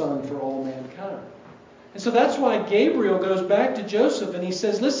be the son for all mankind. And so that's why Gabriel goes back to Joseph and he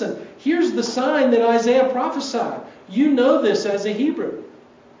says, listen, here's the sign that Isaiah prophesied. You know this as a Hebrew.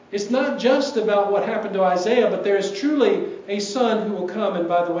 It's not just about what happened to Isaiah, but there is truly a son who will come. And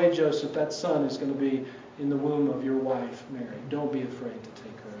by the way, Joseph, that son is going to be in the womb of your wife, Mary. Don't be afraid to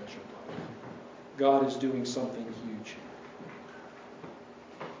take her as your wife. God is doing something huge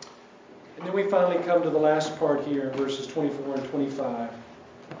here. And then we finally come to the last part here in verses 24 and 25.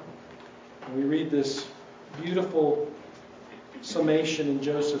 And we read this beautiful summation in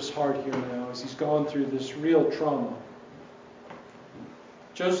Joseph's heart here now as he's gone through this real trauma.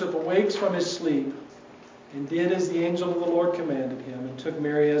 Joseph awakes from his sleep and did as the angel of the Lord commanded him and took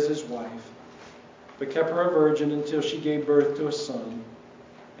Mary as his wife, but kept her a virgin until she gave birth to a son,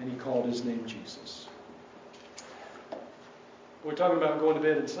 and he called his name Jesus. We're talking about going to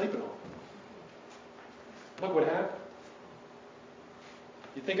bed and sleeping on. Look what happened.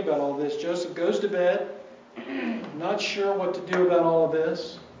 You think about all this. Joseph goes to bed, not sure what to do about all of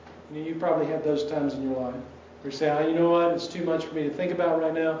this. You probably had those times in your life where you say, you know what, it's too much for me to think about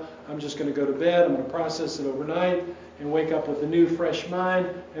right now. I'm just going to go to bed. I'm going to process it overnight and wake up with a new, fresh mind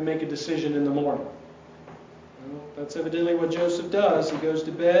and make a decision in the morning. Well, that's evidently what Joseph does. He goes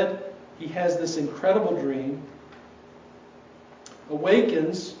to bed. He has this incredible dream.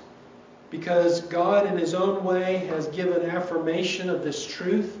 Awakens because God in his own way has given affirmation of this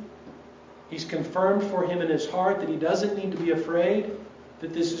truth. He's confirmed for him in his heart that he doesn't need to be afraid,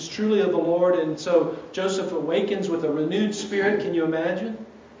 that this is truly of the Lord. And so Joseph awakens with a renewed spirit. Can you imagine?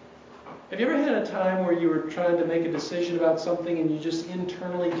 Have you ever had a time where you were trying to make a decision about something and you just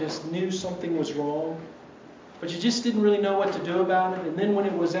internally just knew something was wrong, but you just didn't really know what to do about it? And then when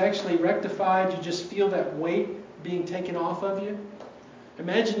it was actually rectified, you just feel that weight being taken off of you?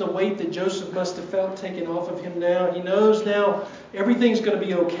 Imagine the weight that Joseph must have felt taken off of him now. He knows now everything's going to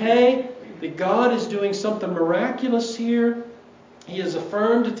be okay, that God is doing something miraculous here. He is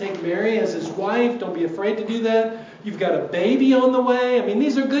affirmed to take Mary as his wife. Don't be afraid to do that. You've got a baby on the way. I mean,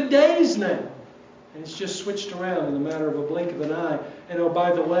 these are good days now. And it's just switched around in a matter of a blink of an eye. And oh,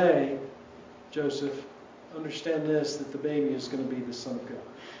 by the way, Joseph, understand this, that the baby is going to be the Son of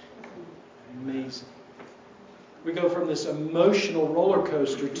God. Amazing. We go from this emotional roller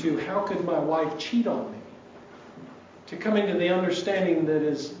coaster to how could my wife cheat on me, to coming to the understanding that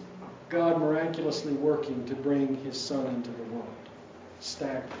is God miraculously working to bring his Son into the world.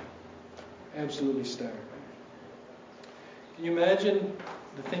 Staggering. Absolutely staggering. Can you imagine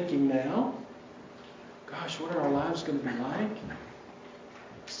the thinking now? Gosh, what are our lives going to be like?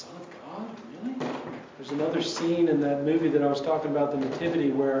 Son of God? Really? There's another scene in that movie that I was talking about, the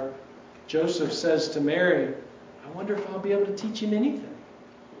Nativity, where Joseph says to Mary, I wonder if I'll be able to teach him anything.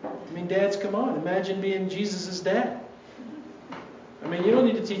 I mean, dads, come on. Imagine being Jesus' dad. I mean, you don't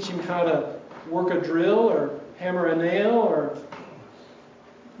need to teach him how to work a drill or hammer a nail or...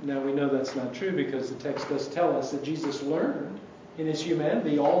 Now, we know that's not true because the text does tell us that Jesus learned in his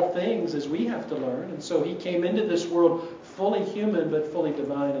humanity all things as we have to learn. And so he came into this world fully human but fully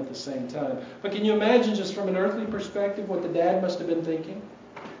divine at the same time. But can you imagine just from an earthly perspective what the dad must have been thinking?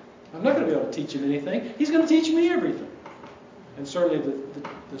 I'm not going to be able to teach him anything. He's going to teach me everything. And certainly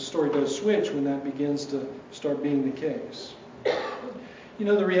the story does switch when that begins to start being the case. You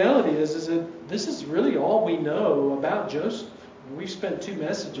know, the reality is that this is really all we know about Joseph. We've spent 2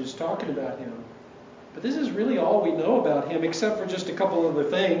 messages talking about him. But this is really all we know about him, except for just a couple other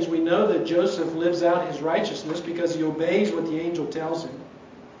things. We know that Joseph lives out his righteousness because he obeys what the angel tells him.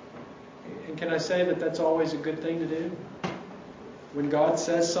 And can I say that that's always a good thing to do? When God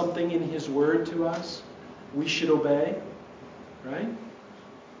says something in his word to us, we should obey. Right?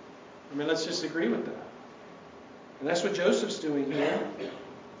 I mean, let's just agree with that. And that's what Joseph's doing here.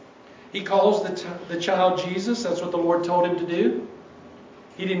 He calls the child Jesus. That's what the Lord told him to do.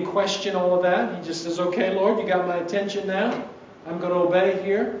 He didn't question all of that. He just says, okay, Lord, you got my attention now. I'm going to obey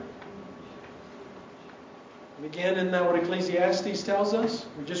here. And again, isn't that what Ecclesiastes tells us?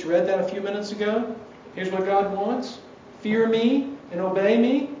 We just read that a few minutes ago. Here's what God wants. Fear me and obey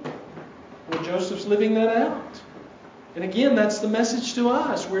me. Well, Joseph's living that out. And again, that's the message to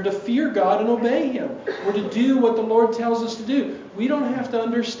us. We're to fear God and obey him. We're to do what the Lord tells us to do. We don't have to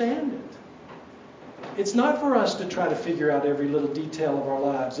understand it. It's not for us to try to figure out every little detail of our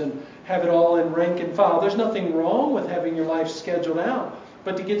lives and have it all in rank and file. There's nothing wrong with having your life scheduled out.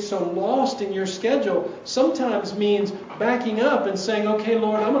 But to get so lost in your schedule sometimes means backing up and saying, okay,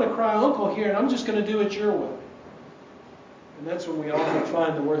 Lord, I'm going to cry uncle here and I'm just going to do it your way. And that's when we often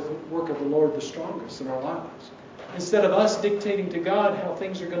find the work of the Lord the strongest in our lives. Instead of us dictating to God how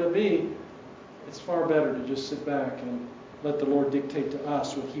things are going to be, it's far better to just sit back and let the Lord dictate to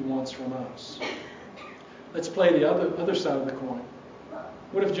us what he wants from us. Let's play the other side of the coin.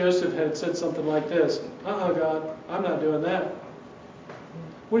 What if Joseph had said something like this? God, I'm not doing that.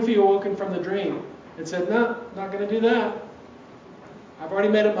 What if he awoken from the dream and said, no, not going to do that. I've already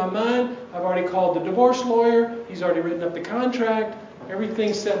made up my mind. I've already called the divorce lawyer. He's already written up the contract.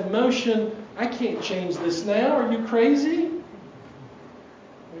 Everything's set in motion. I can't change this now. Are you crazy?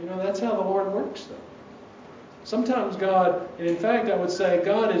 Well, that's how the Lord works, though. Sometimes God, and in fact, I would say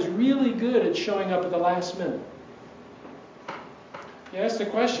God is really good at showing up at the last minute. You ask the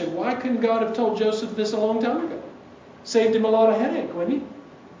question, why couldn't God have told Joseph this a long time ago? Saved him a lot of headache, wouldn't he?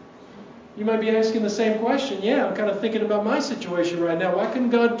 You might be asking the same question. Yeah, I'm kind of thinking about my situation right now. Why couldn't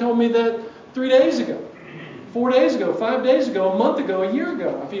God have told me that 3 days ago, 4 days ago, 5 days ago, a month ago, a year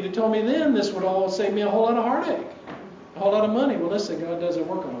ago? If he'd have told me then, this would all save me a whole lot of heartache, a whole lot of money. Well, listen, God doesn't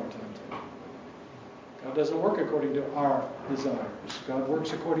work on our timetable. God doesn't work according to our desires. God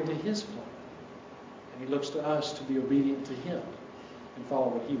works according to his plan. And he looks to us to be obedient to him and follow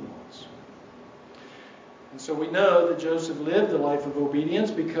what he wants. And so we know that Joseph lived the life of obedience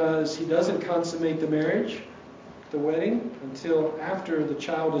because he doesn't consummate the marriage, the wedding, until after the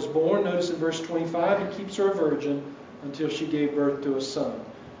child is born. Notice in verse 25, he keeps her a virgin until she gave birth to a son.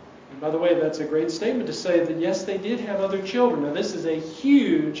 And by the way, that's a great statement to say that yes, they did have other children. Now this is a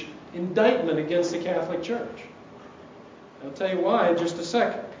huge indictment against the Catholic Church. I'll tell you why in just a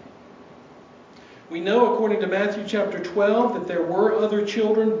second. We know, according to Matthew chapter 12, that there were other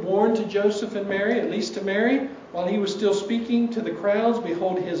children born to Joseph and Mary, at least to Mary. While he was still speaking to the crowds,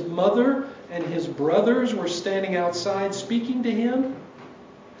 behold, his mother and his brothers were standing outside speaking to him.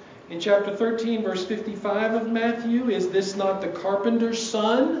 In chapter 13, verse 55 of Matthew, is this not the carpenter's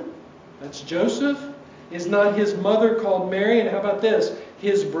son? That's Joseph. Is not his mother called Mary? And how about this?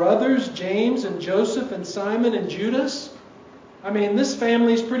 His brothers, James and Joseph and Simon and Judas? I mean, this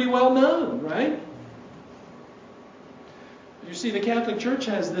family is pretty well known, right? You see, the Catholic Church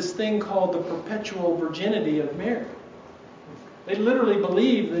has this thing called the perpetual virginity of Mary. They literally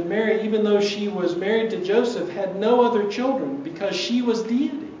believe that Mary, even though she was married to Joseph, had no other children because she was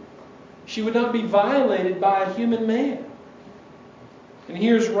deity. She would not be violated by a human man. And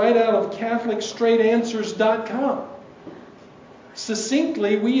here's right out of CatholicStraightAnswers.com.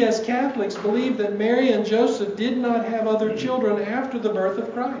 Succinctly, we as Catholics believe that Mary and Joseph did not have other children after the birth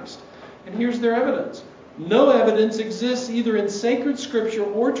of Christ. And here's their evidence. No evidence exists either in sacred scripture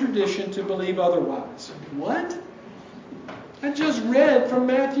or tradition to believe otherwise. What? I just read from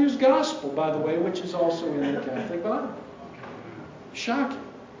Matthew's Gospel, by the way, which is also in the Catholic Bible. Shocking.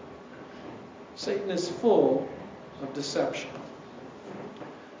 Satan is full of deception.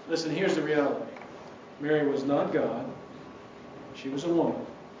 Listen, here's the reality. Mary was not God. She was a woman,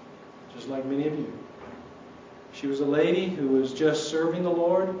 just like many of you. She was a lady who was just serving the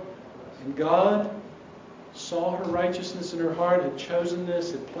Lord, and God saw her righteousness in her heart, had chosen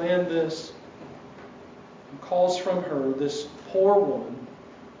this, had planned this, and calls from her, this poor woman,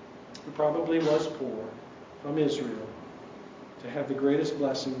 who probably was poor, from Israel, to have the greatest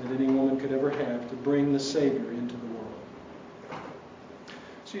blessing that any woman could ever have, to bring the Savior into the world.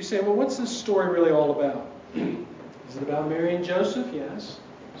 So you say, well, what's this story really all about? Is it about Mary and Joseph? Yes.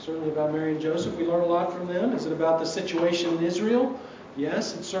 Certainly about Mary and Joseph. We learn a lot from them. Is it about the situation in Israel?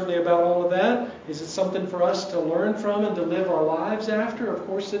 Yes, it's certainly about all of that. Is it something for us to learn from and to live our lives after? Of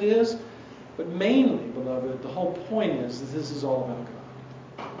course it is. But mainly, beloved, the whole point is that this is all about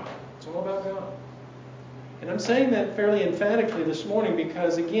God. It's all about God. And I'm saying that fairly emphatically this morning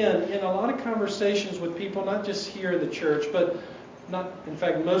because, again, in a lot of conversations with people, not just here in the church, but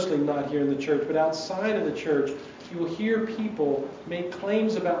mostly not here in the church, but outside of the church, you will hear people make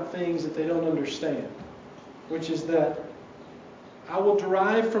claims about things that they don't understand, which is that I will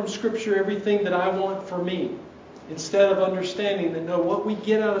derive from Scripture everything that I want for me, instead of understanding that, no, what we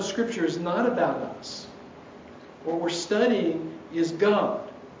get out of Scripture is not about us. What we're studying is God.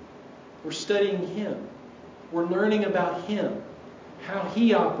 We're studying Him. We're learning about Him, how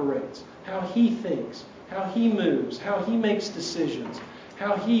He operates, how He thinks, how He moves, how He makes decisions,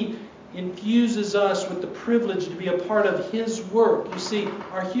 how He infuses us with the privilege to be a part of His work. You see,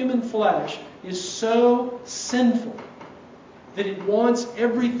 our human flesh is so sinful that it wants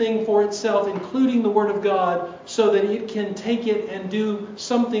everything for itself, including the Word of God, so that it can take it and do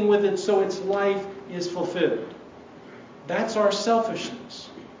something with it so its life is fulfilled. That's our selfishness.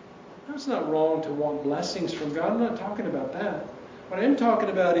 Now, it's not wrong to want blessings from God. I'm not talking about that. What I'm talking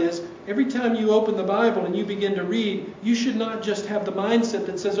about is every time you open the Bible and you begin to read, you should not just have the mindset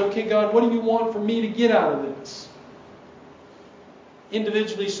that says, okay, God, what do you want for me to get out of this?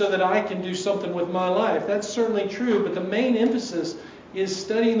 Individually so that I can do something with my life. That's certainly true, but the main emphasis is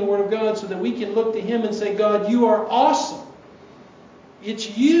studying the Word of God so that we can look to Him and say, God, you are awesome.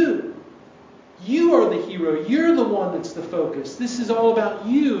 It's you. You are the hero. You're the one that's the focus. This is all about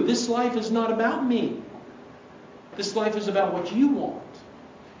you. This life is not about me. This life is about what you want.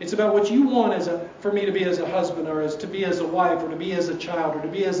 It's about what you want for me to be as a husband, or to be as a wife, or to be as a child, or to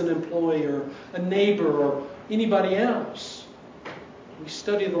be as an employee, or a neighbor, or anybody else. We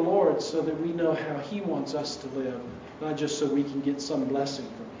study the Lord so that we know how He wants us to live, not just so we can get some blessing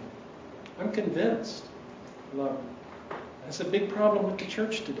from Him. I'm convinced, beloved, that's a big problem with the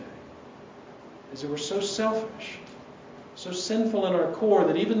church today, is that we're so selfish, so sinful in our core,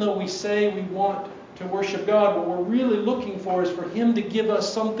 that even though we say we want to worship God, what we're really looking for is for Him to give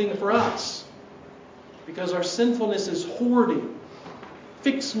us something for us. Because our sinfulness is hoarding.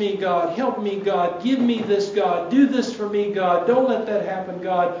 Fix me, God. Help me, God. Give me this, God. Do this for me, God. Don't let that happen,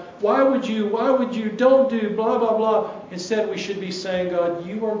 God. Why would you? Why would you? Don't do, blah, blah, blah. Instead, we should be saying, God,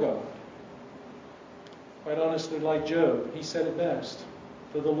 you are God. Quite honestly, like Job, he said it best.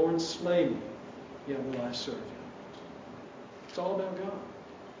 Though the Lord slay me, yet will I serve Him. It's all about God.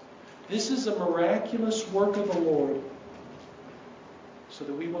 This is a miraculous work of the Lord so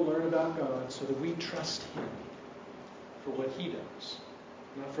that we will learn about God, so that we trust Him for what He does,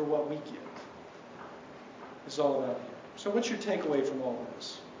 not for what we get. It's all about Him. So what's your takeaway from all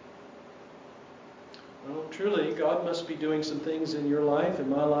this? Well, truly, God must be doing some things in your life, in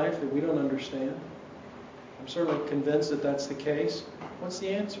my life, that we don't understand. I'm certainly convinced that that's the case. What's the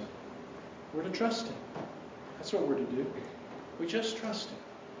answer? We're to trust Him. That's what we're to do. We just trust Him.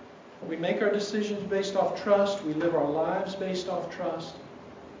 We make our decisions based off trust. We live our lives based off trust.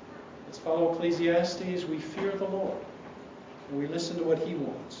 Let's follow Ecclesiastes. We fear the Lord. And we listen to what He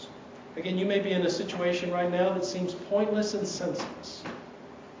wants. Again, you may be in a situation right now that seems pointless and senseless.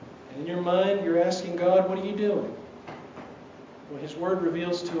 And in your mind, you're asking God, what are you doing? Well, His Word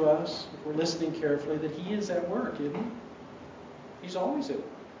reveals to us, if we're listening carefully, that He is at work, isn't He? He's always at work.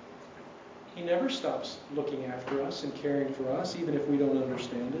 He never stops looking after us and caring for us, even if we don't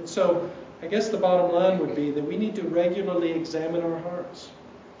understand it. So I guess the bottom line would be that we need to regularly examine our hearts.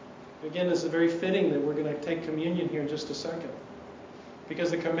 Again, it's very fitting that we're going to take communion here in just a second. Because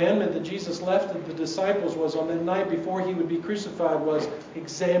the commandment that Jesus left the disciples was on that night before He would be crucified was,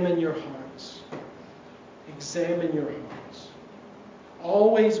 examine your hearts. Examine your hearts.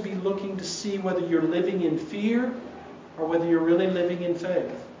 Always be looking to see whether you're living in fear or whether you're really living in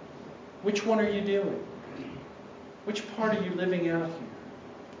faith. Which one are you doing? Which part are you living out here?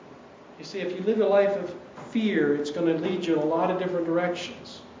 You see, if you live a life of fear, it's going to lead you in a lot of different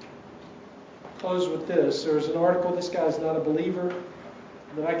directions. I'll close with this. There's an article, this guy's not a believer,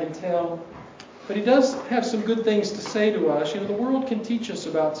 that I can tell. But he does have some good things to say to us. The world can teach us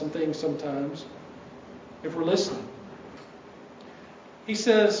about some things sometimes, if we're listening. He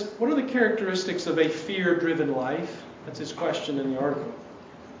says, what are the characteristics of a fear-driven life? That's his question in the article.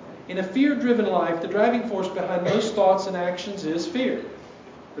 In a fear-driven life, the driving force behind most thoughts and actions is fear.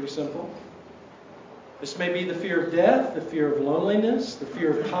 Pretty simple. This may be the fear of death, the fear of loneliness, the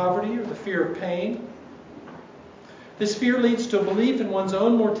fear of poverty, or the fear of pain. This fear leads to a belief in one's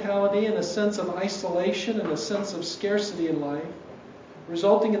own mortality and a sense of isolation and a sense of scarcity in life,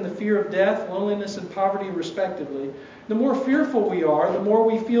 resulting in the fear of death, loneliness, and poverty, respectively. The more fearful we are, the more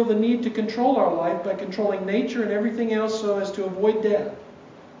we feel the need to control our life by controlling nature and everything else so as to avoid death,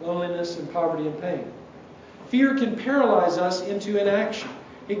 loneliness, and poverty and pain. Fear can paralyze us into inaction.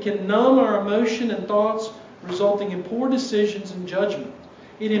 It can numb our emotion and thoughts, resulting in poor decisions and judgment.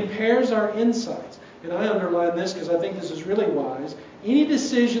 It impairs our insights. And I underline this because I think this is really wise. Any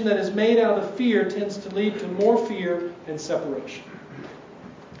decision that is made out of fear tends to lead to more fear and separation.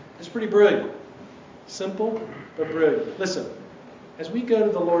 It's pretty brilliant. Simple, but brilliant. Listen, as we go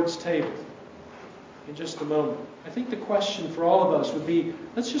to the Lord's table in just a moment, I think the question for all of us would be,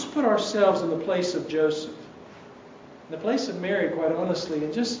 let's just put ourselves in the place of Joseph, in the place of Mary, quite honestly,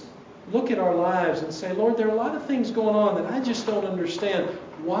 and just look at our lives and say, Lord, there are a lot of things going on that I just don't understand.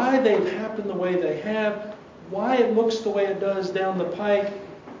 Why they've happened the way they have, why it looks the way it does down the pike,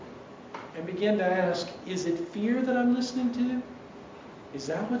 and begin to ask, is it fear that I'm listening to? Is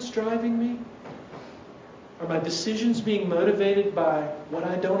that what's driving me? Are my decisions being motivated by what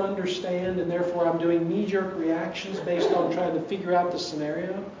I don't understand and therefore I'm doing knee-jerk reactions based on trying to figure out the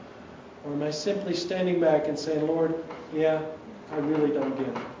scenario? Or am I simply standing back and saying, Lord, yeah, I really don't get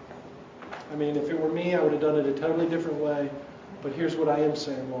it. I mean, if it were me, I would have done it a totally different way. But here's what I am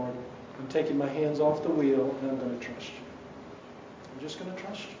saying, Lord. I'm taking my hands off the wheel and I'm going to trust you. I'm just going to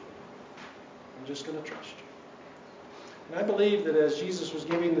trust you. I'm just going to trust you. And I believe that as Jesus was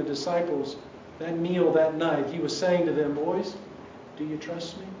giving the disciples that meal that night, He was saying to them, boys, do you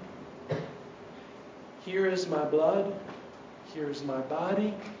trust me? Here is my blood. Here is my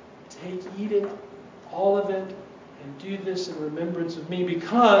body. Take, eat it, all of it, and do this in remembrance of me,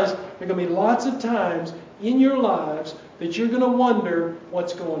 because there are going to be lots of times in your lives that you're going to wonder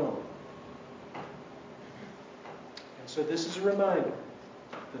what's going on. And so this is a reminder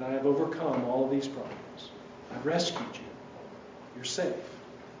that I have overcome all of these problems. I've rescued you. You're safe.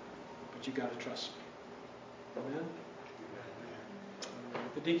 But you've got to trust me. Amen?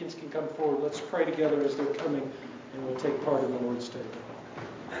 The deacons can come forward. Let's pray together as they're coming, and we'll take part in the Lord's table.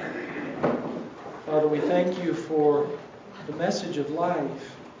 Father, we thank you for the message of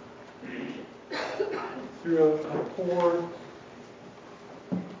life through a poor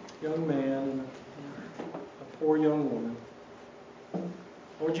young man and a poor young woman.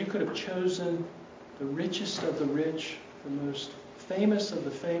 Lord, you could have chosen the richest of the rich, the most famous of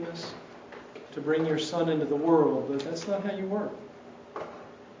the famous, to bring your Son into the world, but that's not how you work.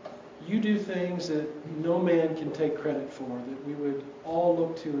 You do things that no man can take credit for, that we would all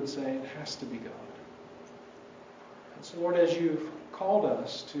look to and say, it has to be God. And so, Lord, as you've called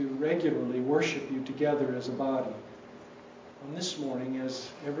us to regularly worship you together as a body, on this morning,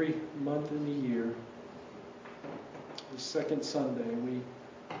 as every month in the year, the second Sunday, we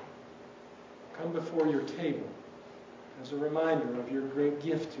come before your table as a reminder of your great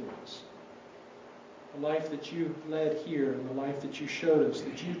gift to us. The life that you led here and the life that you showed us,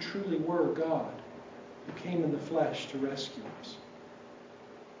 that you truly were God. You came in the flesh to rescue us.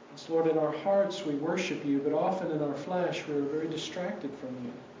 And so, Lord, in our hearts we worship you, but often in our flesh we're very distracted from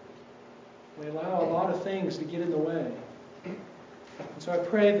you. We allow a lot of things to get in the way. And so I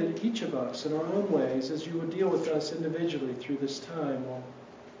pray that each of us, in our own ways, as you will deal with us individually through this time, will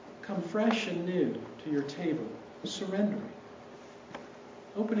come fresh and new to your table, surrendering,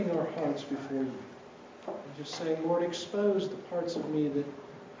 opening our hearts before you, and just saying, Lord, expose the parts of me that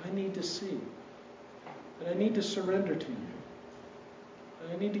I need to see, that I need to surrender to you,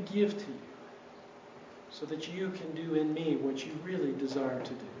 that I need to give to you, so that you can do in me what you really desire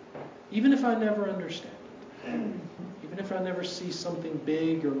to do, even if I never understand it. Even if I never see something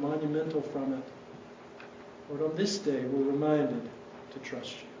big or monumental from it, Lord, on this day we're reminded to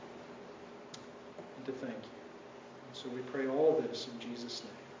trust you and to thank you. And so we pray all of this in Jesus'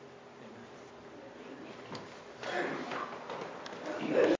 name. Amen.